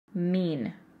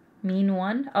Mean. Mean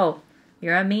one? Oh,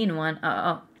 you're a mean one.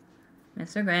 Oh,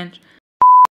 Mr. Grinch.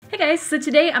 Hey guys, so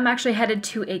today I'm actually headed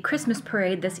to a Christmas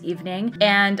parade this evening,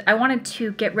 and I wanted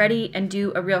to get ready and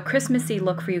do a real Christmassy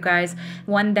look for you guys.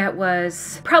 One that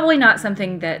was probably not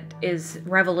something that is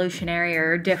revolutionary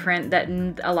or different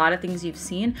than a lot of things you've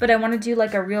seen, but I want to do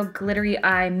like a real glittery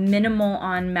eye, minimal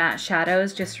on matte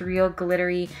shadows, just real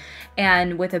glittery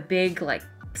and with a big like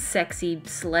sexy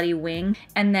slutty wing,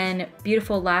 and then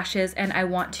beautiful lashes, and I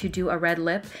want to do a red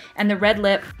lip. And the red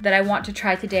lip that I want to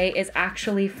try today is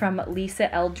actually from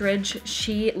Lisa Eldridge.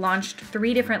 She launched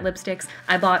 3 different lipsticks.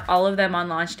 I bought all of them on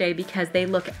launch day because they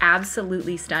look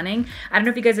absolutely stunning. I don't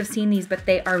know if you guys have seen these, but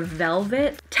they are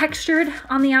velvet textured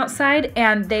on the outside,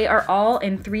 and they are all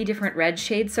in 3 different red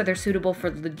shades, so they're suitable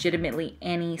for legitimately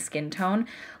any skin tone.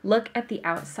 Look at the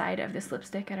outside of this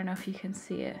lipstick. I don't know if you can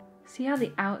see it. See how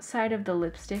the outside of the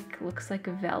lipstick looks like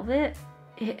a velvet?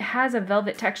 It has a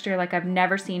velvet texture like I've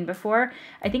never seen before.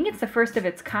 I think it's the first of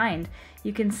its kind.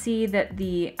 You can see that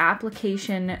the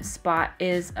application spot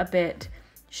is a bit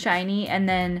shiny, and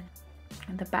then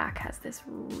the back has this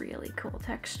really cool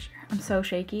texture. I'm so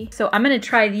shaky. So I'm gonna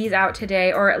try these out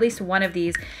today, or at least one of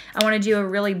these. I wanna do a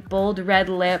really bold red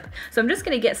lip. So I'm just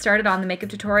gonna get started on the makeup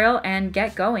tutorial and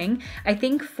get going. I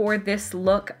think for this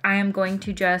look, I am going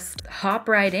to just hop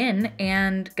right in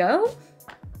and go.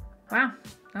 Wow.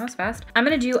 That was fast. I'm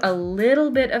gonna do a little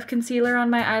bit of concealer on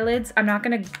my eyelids. I'm not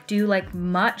gonna do like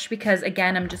much because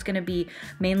again, I'm just gonna be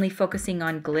mainly focusing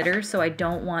on glitter, so I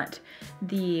don't want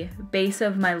the base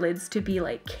of my lids to be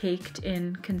like caked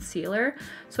in concealer.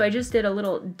 So I just did a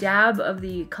little dab of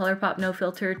the Colourpop No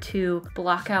Filter to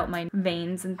block out my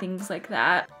veins and things like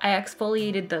that. I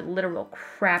exfoliated the literal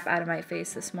crap out of my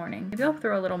face this morning. Maybe I'll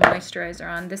throw a little moisturizer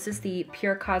on. This is the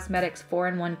Pure Cosmetics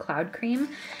 4-in-1 Cloud Cream.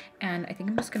 And I think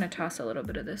I'm just gonna toss a little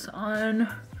bit of this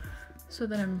on so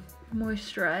that I'm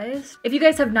moisturized. If you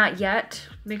guys have not yet,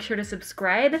 make sure to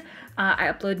subscribe. I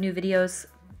upload new videos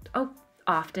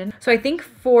often. So I think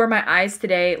for my eyes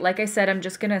today, like I said, I'm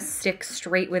just gonna stick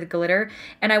straight with glitter.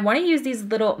 And I wanna use these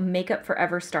little Makeup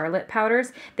Forever Starlit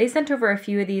powders. They sent over a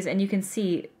few of these, and you can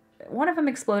see one of them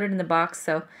exploded in the box,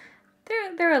 so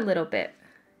they're a little bit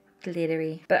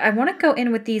glittery. But I want to go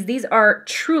in with these. These are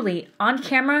truly, on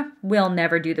camera, will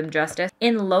never do them justice.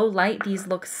 In low light, these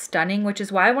look stunning, which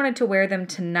is why I wanted to wear them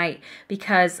tonight,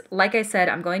 because like I said,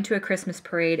 I'm going to a Christmas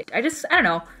parade. I don't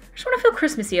know, I just want to feel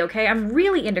Christmassy, okay? I'm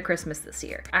really into Christmas this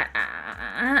year. I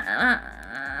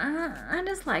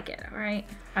just like it, all right?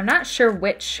 I'm not sure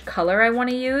which color I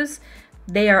want to use.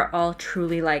 They are all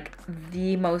truly like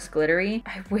the most glittery.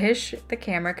 I wish the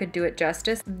camera could do it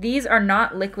justice. These are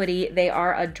not liquidy, they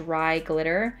are a dry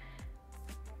glitter.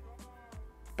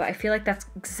 But I feel like that's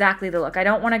exactly the look. I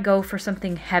don't want to go for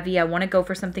something heavy. I want to go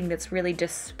for something that's really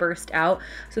dispersed out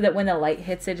so that when the light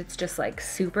hits it, it's just like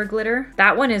super glitter.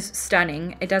 That one is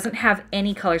stunning. It doesn't have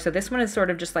any color. So this one is sort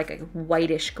of just like a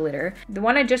whitish glitter. The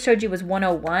one I just showed you was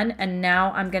 101, and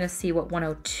now I'm going to see what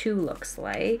 102 looks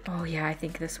like. Oh yeah, I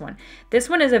think this one. This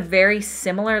one is a very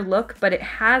similar look, but it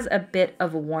has a bit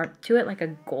of warmth to it, like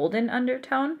a golden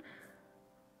undertone.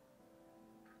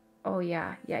 Oh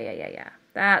yeah.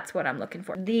 That's what I'm looking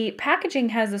for. The packaging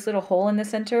has this little hole in the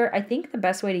center. I think the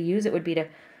best way to use it would be to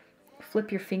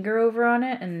flip your finger over on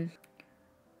it and,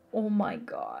 oh my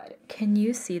God. Can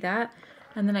you see that?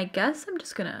 And then I guess I'm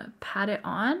just gonna pat it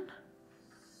on.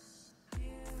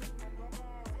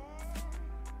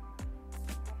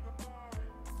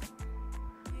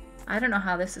 I don't know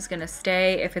how this is gonna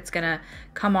stay, if it's gonna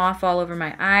come off all over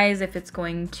my eyes, if it's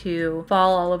going to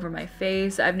fall all over my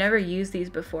face. I've never used these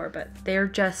before, but they're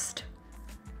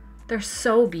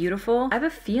so beautiful. I have a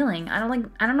feeling, I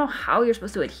don't know how you're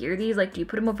supposed to adhere these. Like, do you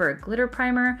put them over a glitter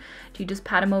primer? Do you just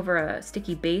pat them over a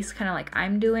sticky base, kind of like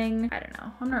I'm doing? I don't know.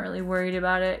 I'm not really worried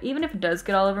about it. Even if it does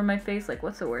get all over my face, like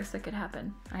what's the worst that could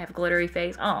happen? I have a glittery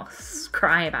face. Oh,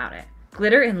 cry about it.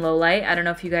 Glitter in low light, I don't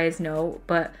know if you guys know,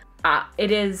 but it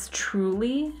is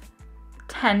truly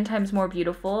 10 times more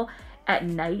beautiful at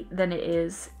night than it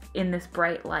is in this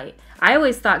bright light. I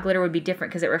always thought glitter would be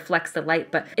different because it reflects the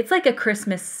light, but it's like a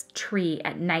Christmas tree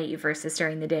at night versus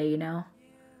during the day, you know?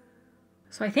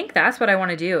 So I think that's what I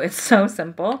want to do. It's so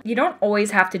simple. You don't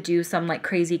always have to do some like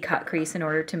crazy cut crease in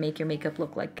order to make your makeup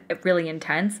look like really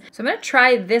intense. So I'm gonna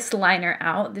try this liner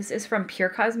out. This is from Pure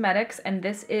Cosmetics, and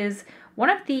this is one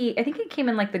of the, I think it came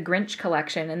in like the Grinch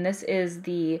collection, and this is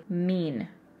the mean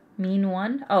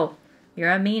one. Oh, you're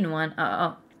a mean one.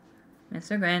 Oh.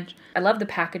 Mr. Grinch. I love the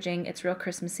packaging. It's real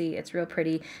Christmassy. It's real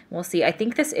pretty. We'll see. I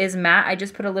think this is matte. I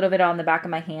just put a little bit on the back of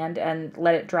my hand and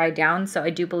let it dry down. So I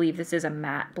do believe this is a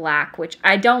matte black, which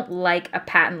I don't like a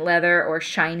patent leather or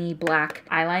shiny black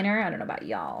eyeliner. I don't know about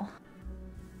y'all.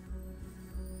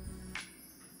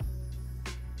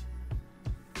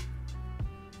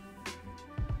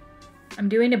 I'm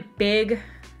doing a big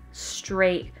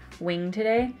straight wing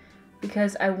today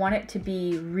because I want it to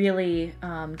be really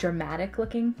dramatic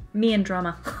looking. Me and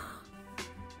drama.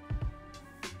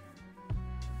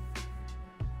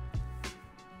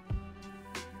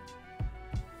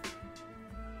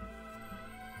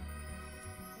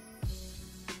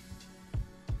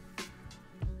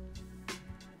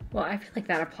 Well, I feel like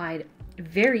that applied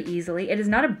very easily. It is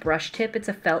not a brush tip, it's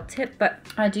a felt tip, but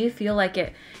I do feel like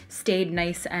it stayed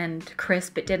nice and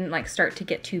crisp. It didn't like start to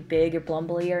get too big or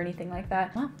blumbly or anything like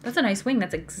that. Well, that's a nice wing.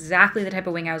 That's exactly the type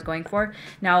of wing I was going for.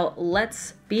 Now,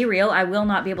 let's be real. I will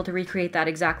not be able to recreate that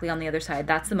exactly on the other side.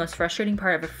 That's the most frustrating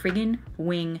part of a friggin'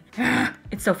 wing.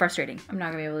 It's so frustrating. I'm not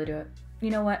gonna be able to do it.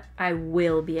 You know what? I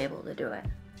will be able to do it.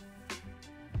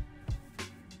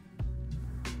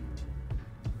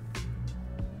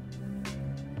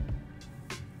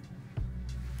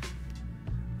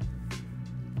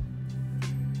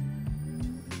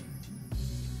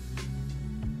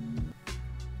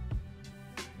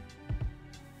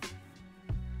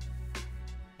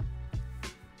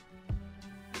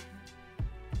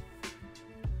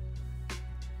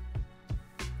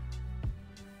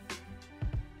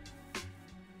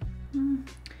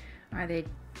 Are they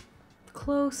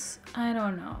close? I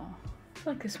don't know. I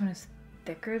feel like this one is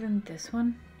thicker than this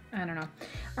one. I don't know.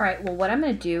 All right, well, what I'm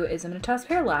gonna do is I'm gonna toss a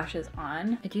pair of lashes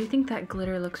on. I do think that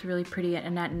glitter looks really pretty,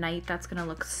 and at night that's gonna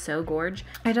look so gorge.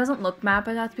 It doesn't look matte,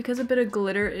 but that's because a bit of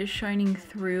glitter is shining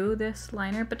through this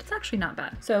liner, but it's actually not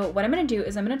bad. So what I'm gonna do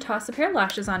is I'm gonna toss a pair of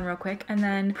lashes on real quick and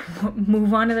then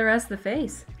move on to the rest of the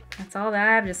face. That's all that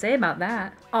I have to say about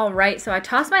that. All right, so I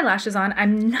tossed my lashes on.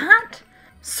 I'm not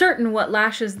certain what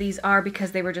lashes these are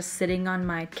because they were just sitting on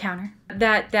my counter.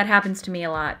 That happens to me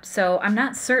a lot. So I'm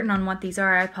not certain on what these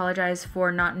are. I apologize for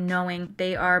not knowing.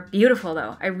 They are beautiful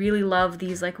though. I really love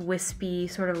these like wispy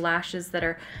sort of lashes that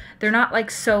are, they're not like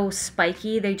so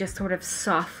spiky. They just sort of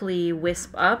softly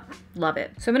wisp up. Love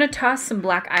it. So I'm gonna toss some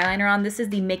black eyeliner on. This is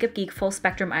the Makeup Geek Full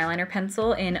Spectrum Eyeliner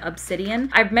Pencil in Obsidian.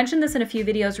 I've mentioned this in a few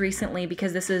videos recently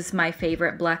because this is my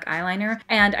favorite black eyeliner.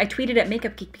 And I tweeted at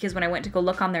Makeup Geek because when I went to go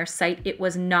look on their site, it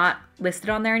was not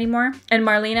listed on there anymore. And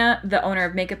Marlena, the owner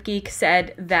of Makeup Geek,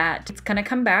 said that it's gonna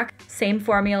come back, same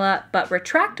formula, but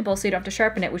retractable so you don't have to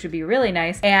sharpen it, which would be really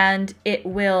nice. And it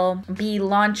will be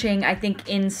launching, I think,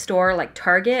 in store like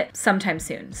Target sometime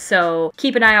soon. So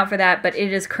keep an eye out for that, but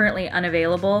it is currently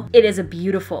unavailable. It is a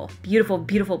beautiful, beautiful,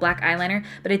 beautiful black eyeliner.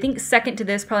 But I think second to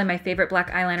this, probably my favorite black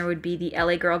eyeliner would be the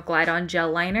LA Girl Glide On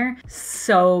Gel Liner.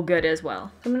 So good as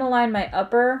well. So I'm gonna line my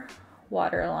upper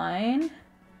waterline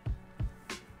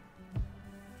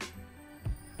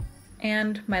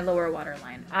and my lower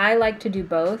waterline. I like to do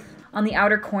both. On the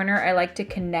outer corner, I like to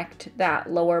connect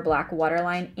that lower black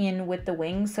waterline in with the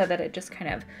wings so that it just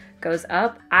kind of goes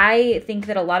up. I think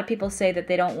that a lot of people say that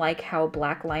they don't like how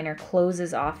black liner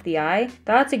closes off the eye.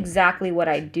 That's exactly what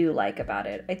I do like about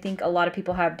it. I think a lot of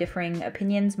people have differing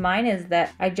opinions. Mine is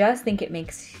that I just think it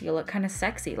makes you look kind of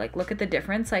sexy. Like, look at the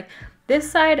difference. Like,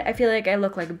 this side, I feel like I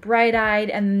look like bright-eyed,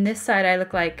 and this side, I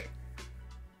look like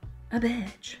a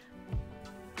bitch.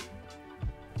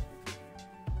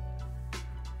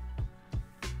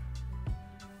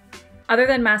 Other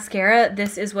than mascara,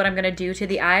 this is what I'm gonna do to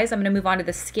the eyes. I'm gonna move on to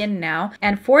the skin now.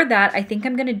 And for that, I think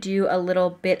I'm gonna do a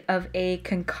little bit of a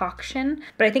concoction,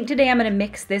 but I think today I'm gonna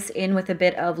mix this in with a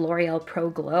bit of L'Oreal Pro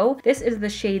Glow. This is the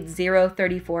shade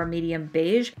 034 Medium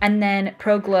Beige, and then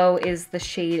Pro Glow is the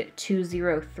shade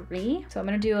 203. So I'm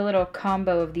gonna do a little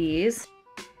combo of these.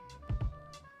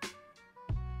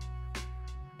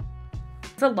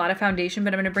 A lot of foundation,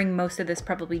 but I'm gonna bring most of this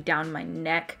probably down my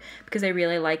neck because I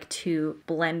really like to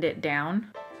blend it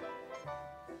down.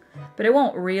 But it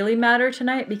won't really matter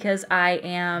tonight because I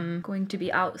am going to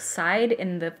be outside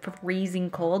in the freezing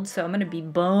cold, so I'm gonna be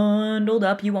bundled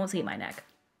up. You won't see my neck.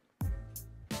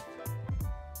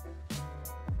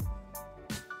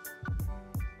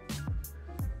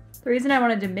 The reason I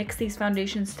wanted to mix these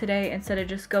foundations today instead of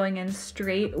just going in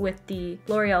straight with the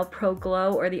L'Oreal Pro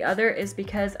Glow or the other is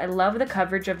because I love the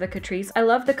coverage of the Catrice. I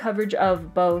love the coverage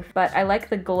of both, but I like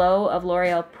the glow of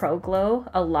L'Oreal Pro Glow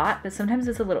a lot, but sometimes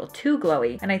it's a little too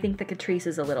glowy, and I think the Catrice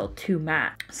is a little too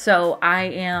matte. So I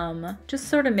am just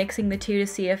sort of mixing the two to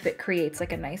see if it creates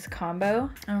like a nice combo.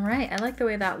 All right, I like the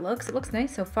way that looks. It looks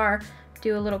nice so far.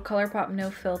 do a little Colourpop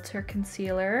No Filter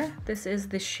Concealer. This is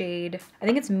the shade, I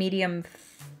think it's medium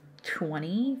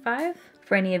 25.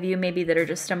 For any of you maybe that are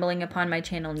just stumbling upon my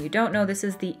channel and you don't know, this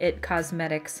is the IT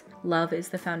Cosmetics Love is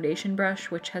the Foundation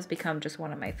brush, which has become just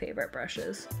one of my favorite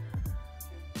brushes.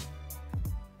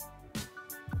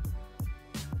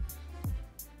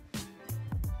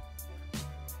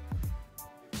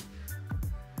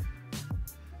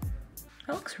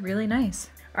 That looks really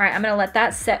nice. All right, I'm gonna let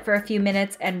that set for a few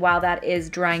minutes, and while that is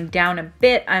drying down a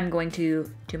bit, I'm going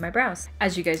to do my brows.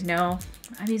 As you guys know,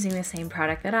 I'm using the same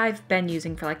product that I've been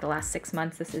using for like the last 6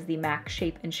 months. This is the MAC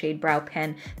Shape and Shade Brow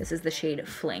Pen. This is the shade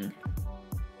Fling.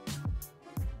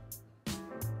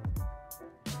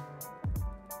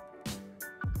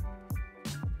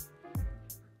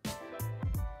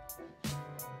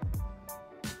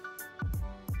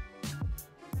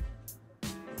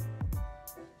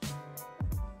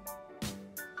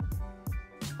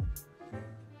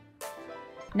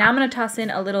 Now I'm going to toss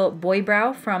in a little Boy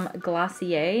Brow from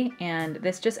Glossier, and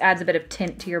this just adds a bit of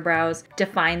tint to your brows,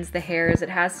 defines the hairs. It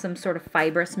has some sort of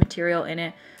fibrous material in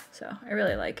it, so I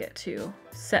really like it to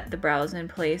set the brows in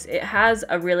place. It has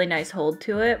a really nice hold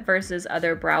to it versus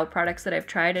other brow products that I've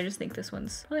tried. I just think this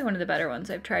one's probably one of the better ones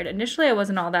I've tried. Initially I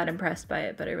wasn't all that impressed by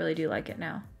it, but I really do like it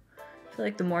now. I feel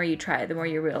like the more you try it, the more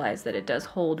you realize that it does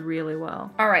hold really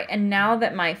well. All right, and now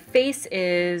that my face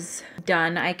is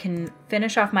done, I can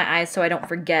finish off my eyes so I don't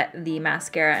forget the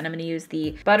mascara, and I'm gonna use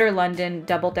the Butter London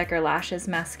Double Decker Lashes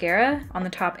Mascara on the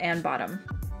top and bottom.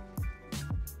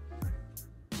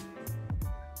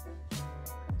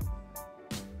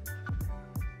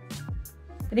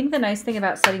 I think the nice thing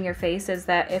about setting your face is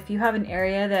that if you have an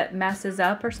area that messes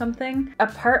up or something, a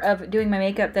part of doing my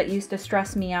makeup that used to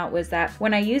stress me out was that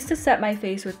when I used to set my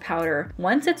face with powder,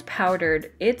 once it's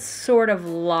powdered, it's sort of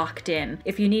locked in.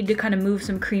 If you need to kind of move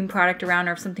some cream product around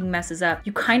or if something messes up,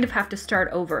 you kind of have to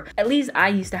start over. At least I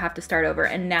used to have to start over.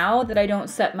 And now that I don't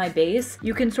set my base,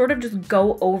 you can sort of just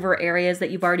go over areas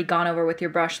that you've already gone over with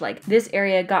your brush. Like this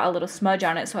area got a little smudge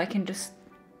on it, so I can just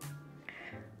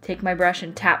take my brush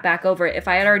and tap back over it. If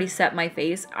I had already set my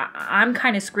face, I'm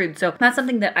kind of screwed. So that's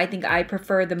something that I think I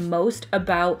prefer the most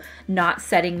about not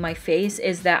setting my face,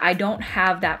 is that I don't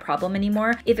have that problem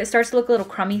anymore. If it starts to look a little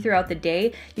crummy throughout the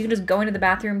day, you can just go into the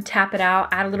bathroom, tap it out,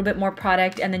 add a little bit more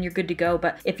product, and then you're good to go.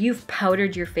 But if you've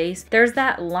powdered your face, there's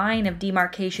that line of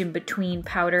demarcation between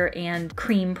powder and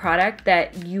cream product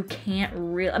that you can't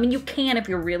really, I mean, you can if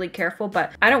you're really careful,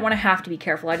 but I don't want to have to be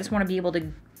careful. I just want to be able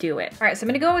to do it. All right, so I'm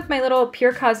gonna go with my little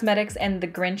Pure Cosmetics and the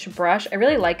Grinch brush. I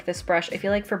really like this brush. I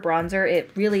feel like for bronzer, it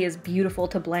really is beautiful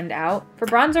to blend out. For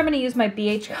bronzer, I'm gonna use my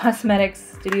BH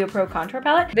Cosmetics Studio Pro Contour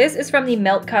Palette. This is from the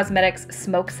Melt Cosmetics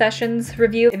Smoke Sessions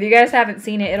review. If you guys haven't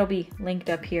seen it, it'll be linked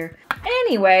up here.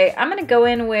 Anyway, I'm gonna go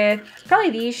in with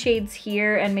probably these shades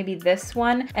here and maybe this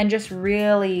one and just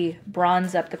really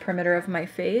bronze up the perimeter of my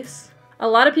face. A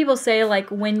lot of people say,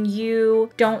 like, when you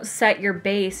don't set your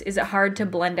base, is it hard to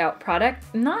blend out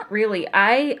product? Not really.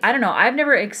 I don't know. I've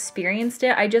never experienced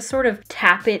it. I just sort of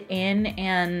tap it in,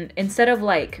 and instead of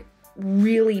like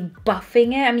really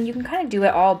buffing it, I mean, you can kind of do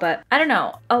it all, but I don't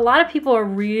know. A lot of people are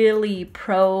really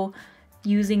pro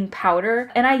using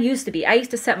powder, and I used to be. I used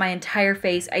to set my entire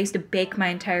face. I used to bake my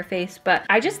entire face, but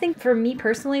I just think for me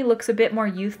personally, it looks a bit more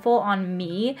youthful on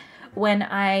me when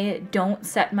I don't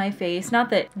set my face. Not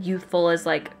that youthful is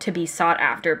like to be sought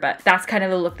after, but that's kind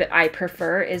of the look that I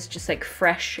prefer, is just like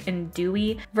fresh and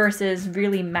dewy versus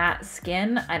really matte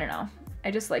skin. I don't know.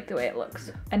 I just like the way it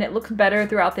looks. And it looks better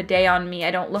throughout the day on me.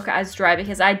 I don't look as dry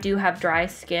because I do have dry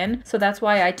skin. So that's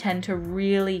why I tend to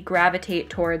really gravitate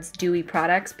towards dewy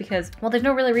products because, well, there's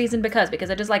no really reason because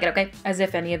I just like it, okay? As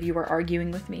if any of you were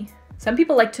arguing with me. Some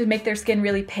people like to make their skin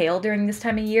really pale during this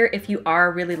time of year if you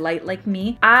are really light like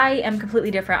me. I am completely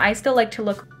different. I still like to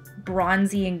look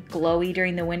bronzy and glowy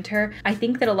during the winter. I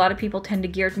think that a lot of people tend to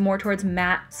gear more towards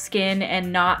matte skin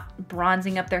and not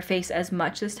bronzing up their face as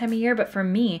much this time of year, but for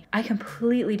me, I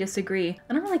completely disagree.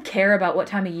 I don't really care about what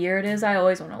time of year it is. I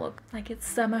always want to look like it's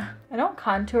summer. I don't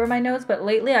contour my nose, but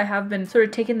lately I have been sort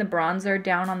of taking the bronzer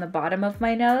down on the bottom of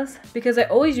my nose because I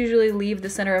always usually leave the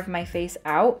center of my face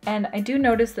out, and I do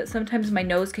notice that sometimes my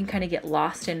nose can kind of get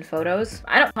lost in photos.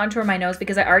 I don't contour my nose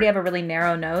because I already have a really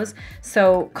narrow nose,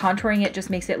 so contouring it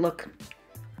just makes it look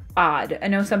odd. I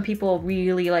know some people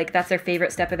really like, that's their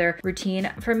favorite step of their routine.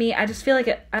 For me, I just feel like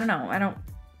it, I don't know, I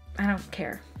don't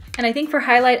care. And I think for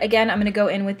highlight, again, I'm gonna go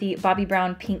in with the Bobbi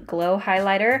Brown Pink Glow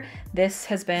highlighter. This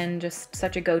has been just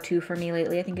such a go-to for me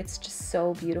lately. I think it's just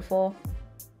so beautiful.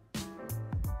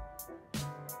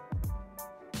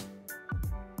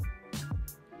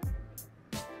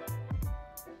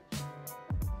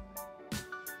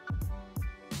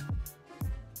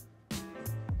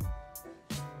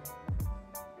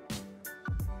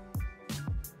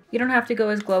 You don't have to go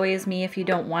as glowy as me if you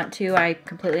don't want to. I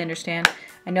completely understand.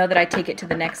 I know that I take it to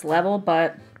the next level,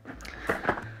 but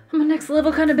I'm a next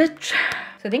level kind of bitch.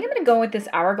 So I think I'm gonna go with this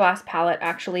Hourglass palette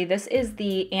actually. This is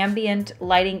the Ambient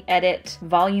Lighting Edit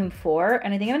Volume 4.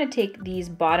 And I think I'm gonna take these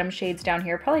bottom shades down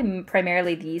here, probably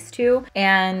primarily these two,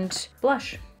 and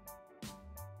blush.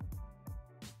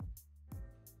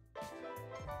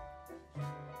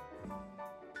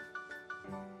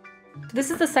 This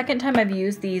is the second time I've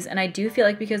used these, and I do feel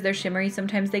like because they're shimmery,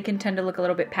 sometimes they can tend to look a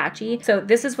little bit patchy. So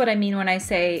this is what I mean when I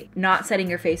say not setting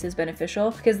your face is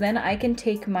beneficial, because then I can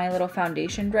take my little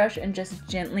foundation brush and just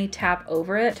gently tap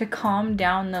over it to calm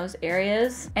down those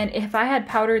areas. And if I had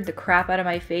powdered the crap out of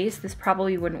my face, this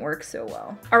probably wouldn't work so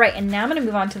well. All right, and now I'm gonna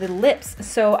move on to the lips.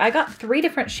 So I got 3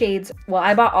 different shades. Well,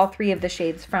 I bought all 3 of the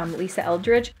shades from Lisa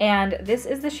Eldridge, and this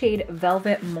is the shade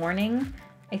Velvet Morning.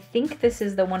 I think this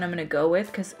is the one I'm gonna go with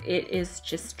because it is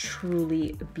just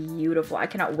truly beautiful. I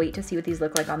cannot wait to see what these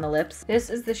look like on the lips. This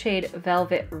is the shade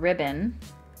Velvet Ribbon.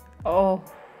 Oh,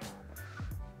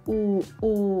 ooh,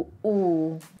 ooh,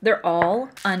 ooh. They're all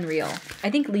unreal. I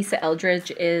think Lisa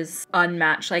Eldridge is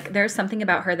unmatched. Like, there's something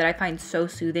about her that I find so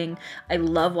soothing. I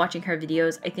love watching her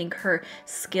videos. I think her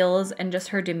skills and just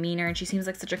her demeanor, and she seems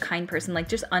like such a kind person, like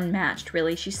just unmatched,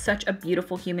 really. She's such a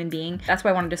beautiful human being. That's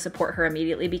why I wanted to support her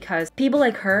immediately, because people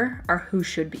like her are who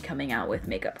should be coming out with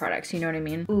makeup products, you know what I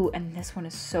mean? Ooh, and this one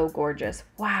is so gorgeous.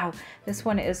 Wow, this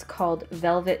one is called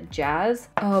Velvet Jazz.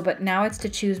 Oh, but now it's to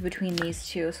choose between these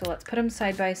two, so let's put them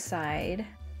side by side.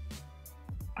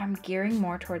 I'm gearing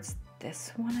more towards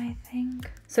this one, I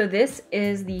think. So this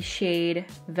is the shade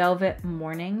Velvet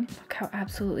Morning. Look how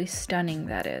absolutely stunning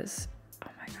that is. Oh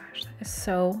my gosh, that is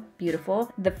so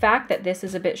beautiful. The fact that this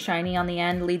is a bit shiny on the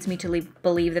end leads me to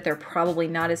believe that they're probably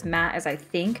not as matte as I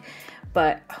think,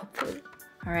 but hopefully.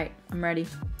 All right, I'm ready.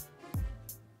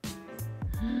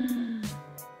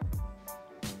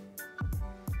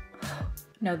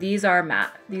 No, these are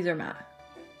matte. These are matte.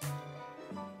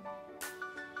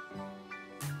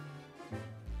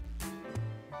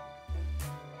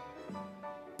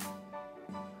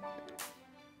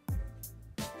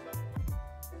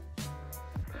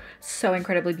 So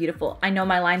incredibly beautiful. I know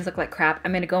my lines look like crap.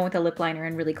 I'm gonna go in with a lip liner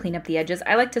and really clean up the edges.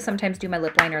 I like to sometimes do my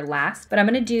lip liner last, but I'm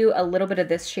gonna do a little bit of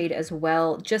this shade as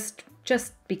well, just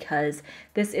because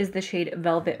this is the shade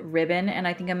Velvet Ribbon, and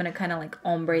I think I'm gonna kind of like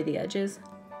ombre the edges.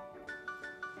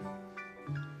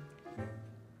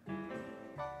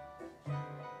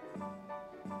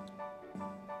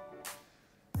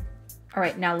 All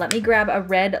right, now let me grab a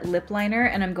red lip liner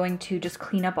and I'm going to just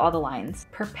clean up all the lines.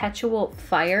 Perpetual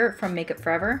Fire from Makeup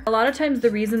Forever. A lot of times the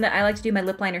reason that I like to do my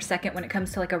lip liner second when it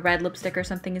comes to like a red lipstick or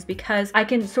something is because I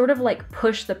can sort of like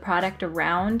push the product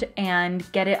around and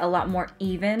get it a lot more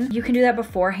even. You can do that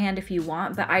beforehand if you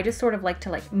want, but I just sort of like to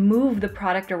like move the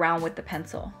product around with the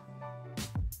pencil.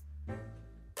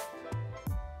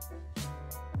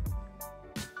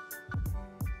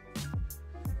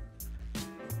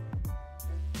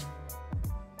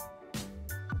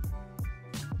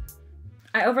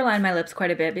 I overline my lips quite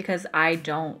a bit because I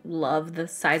don't love the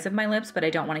size of my lips, but I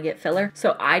don't want to get filler.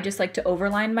 So I just like to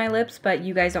overline my lips, but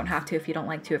you guys don't have to if you don't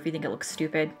like to, if you think it looks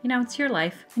stupid. You know, it's your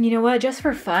life. And you know what? Just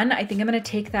for fun, I think I'm going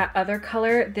to take that other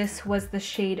color. This was the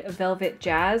shade Velvet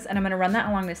Jazz, and I'm going to run that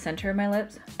along the center of my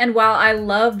lips. And while I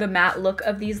love the matte look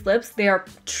of these lips, they are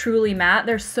truly matte.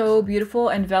 They're so beautiful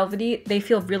and velvety. They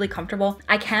feel really comfortable.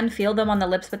 I can feel them on the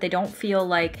lips, but they don't feel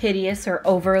like hideous or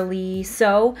overly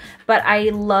so. But I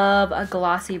love a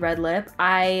glossy red lip.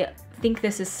 I think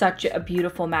this is such a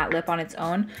beautiful matte lip on its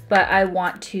own, but I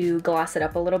want to gloss it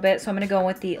up a little bit. So I'm gonna go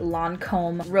with the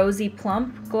Lancome Rosy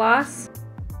Plump gloss.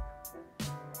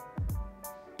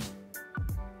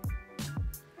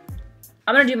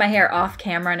 I'm gonna do my hair off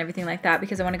camera and everything like that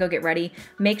because I wanna go get ready.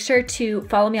 Make sure to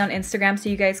follow me on Instagram so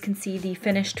you guys can see the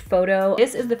finished photo.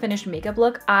 This is the finished makeup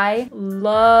look. I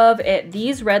love it.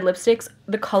 These red lipsticks,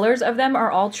 the colors of them are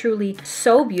all truly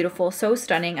so beautiful, so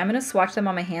stunning. I'm gonna swatch them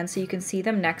on my hand so you can see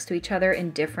them next to each other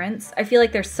in difference. I feel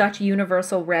like they're such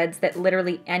universal reds that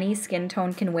literally any skin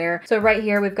tone can wear. So right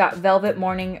here we've got Velvet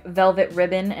Morning, Velvet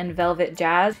Ribbon, and Velvet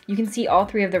Jazz. You can see all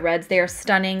 3 of the reds. They are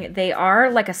stunning. They are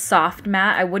like a soft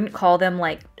matte. I wouldn't call them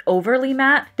like overly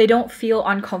matte. They don't feel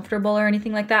uncomfortable or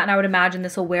anything like that, and I would imagine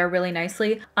this will wear really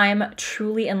nicely. I'm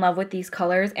truly in love with these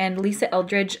colors, and Lisa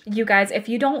Eldridge, you guys, if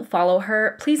you don't follow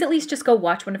her, please at least just go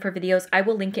watch one of her videos. I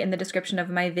will link it in the description of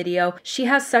my video. She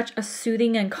has such a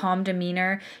soothing and calm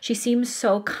demeanor. She seems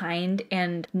so kind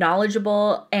and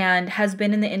knowledgeable and has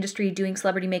been in the industry doing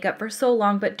celebrity makeup for so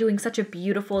long, but doing such a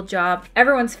beautiful job.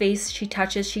 Everyone's face she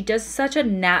touches, she does such a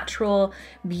natural,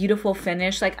 beautiful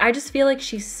finish. Like, I just feel like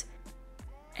she's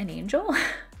an angel.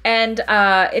 And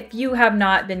if you have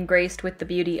not been graced with the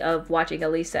beauty of watching a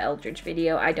Lisa Eldridge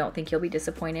video, I don't think you'll be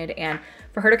disappointed. And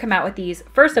for her to come out with these,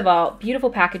 first of all, beautiful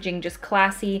packaging, just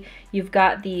classy. You've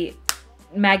got the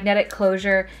magnetic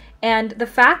closure, and the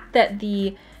fact that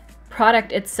the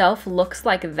product itself looks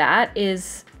like that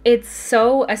is, it's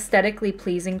so aesthetically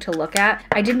pleasing to look at.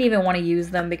 I didn't even want to use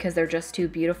them because they're just too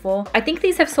beautiful. I think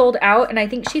these have sold out, and I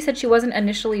think she said she wasn't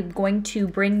initially going to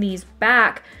bring these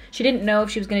back. She didn't know if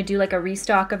she was going to do like a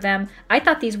restock of them. I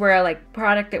thought these were a like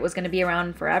product that was going to be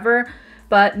around forever,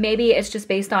 but maybe it's just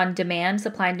based on demand,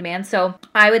 supply and demand. So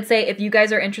I would say if you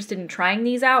guys are interested in trying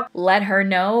these out, let her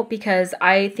know, because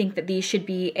I think that these should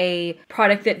be a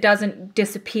product that doesn't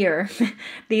disappear.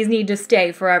 These need to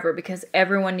stay forever because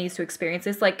everyone needs to experience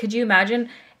this. Like, could you imagine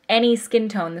any skin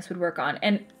tone this would work on?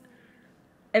 And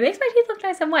it makes my teeth look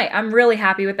nice and white. I'm really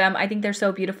happy with them. I think they're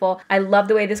so beautiful. I love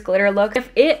the way this glitter looks.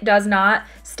 If it does not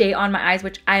stay on my eyes,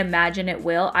 which I imagine it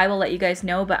will, I will let you guys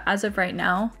know. But as of right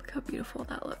now, look how beautiful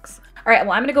that looks. All right,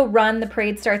 well, I'm gonna go run. The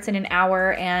parade starts in an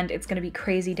hour and it's gonna be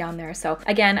crazy down there. So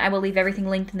again, I will leave everything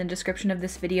linked in the description of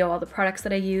this video, all the products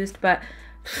that I used, but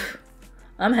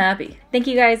I'm happy. Thank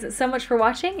you guys so much for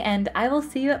watching, and I will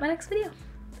see you at my next video.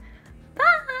 Bye.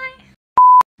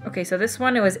 Okay, so this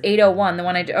one, it was 801, the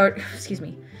one excuse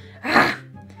me.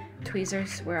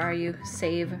 Tweezers, where are you?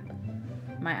 Save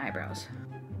my eyebrows.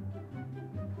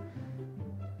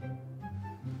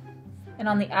 And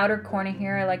on the outer corner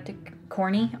here, I like to,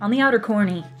 on the outer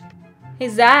corny. Hey,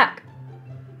 Zach.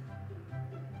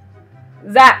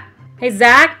 Zach. Hey,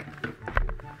 Zach.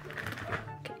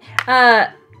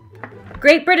 Okay.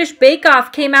 Great British Bake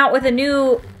Off came out with a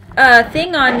new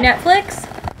thing on Netflix,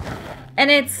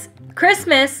 and it's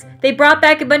Christmas. They brought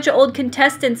back a bunch of old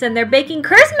contestants and they're baking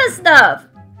Christmas stuff.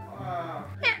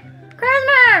 Yeah,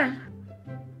 Christmas.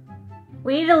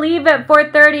 We need to leave at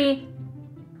 4:30.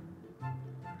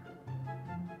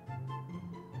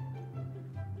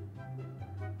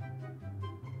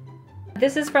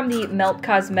 This is from the Melt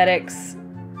Cosmetics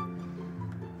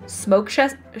Smoke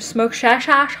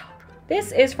Sesh.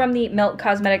 This is from the Melt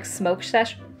Cosmetics Smoke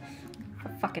Sesh.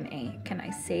 Fucking A. Can I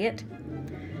say it?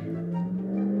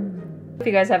 If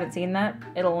you guys haven't seen that,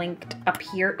 it'll linked up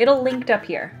here. It'll linked up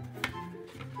here.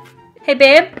 Hey,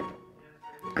 babe.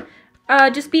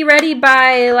 Just be ready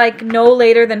by like no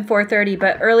later than 4:30,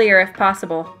 but earlier if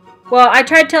possible. Well, I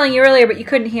tried telling you earlier, but you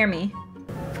couldn't hear me.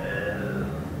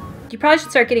 You probably should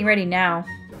start getting ready now.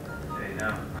 Okay,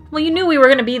 no. Well, you knew we were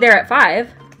gonna be there at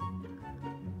 5.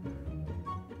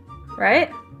 Right?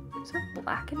 Is there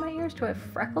black in my ears? Do I have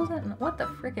freckles? What the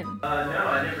frickin'? No,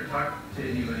 I never talked to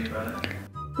anybody about it.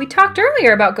 We talked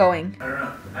earlier about going. I don't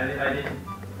know. I didn't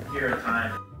hear a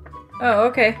time. Oh,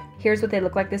 okay. Here's what they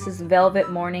look like. This is Velvet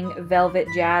Morning, Velvet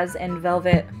Jazz, and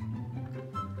Velvet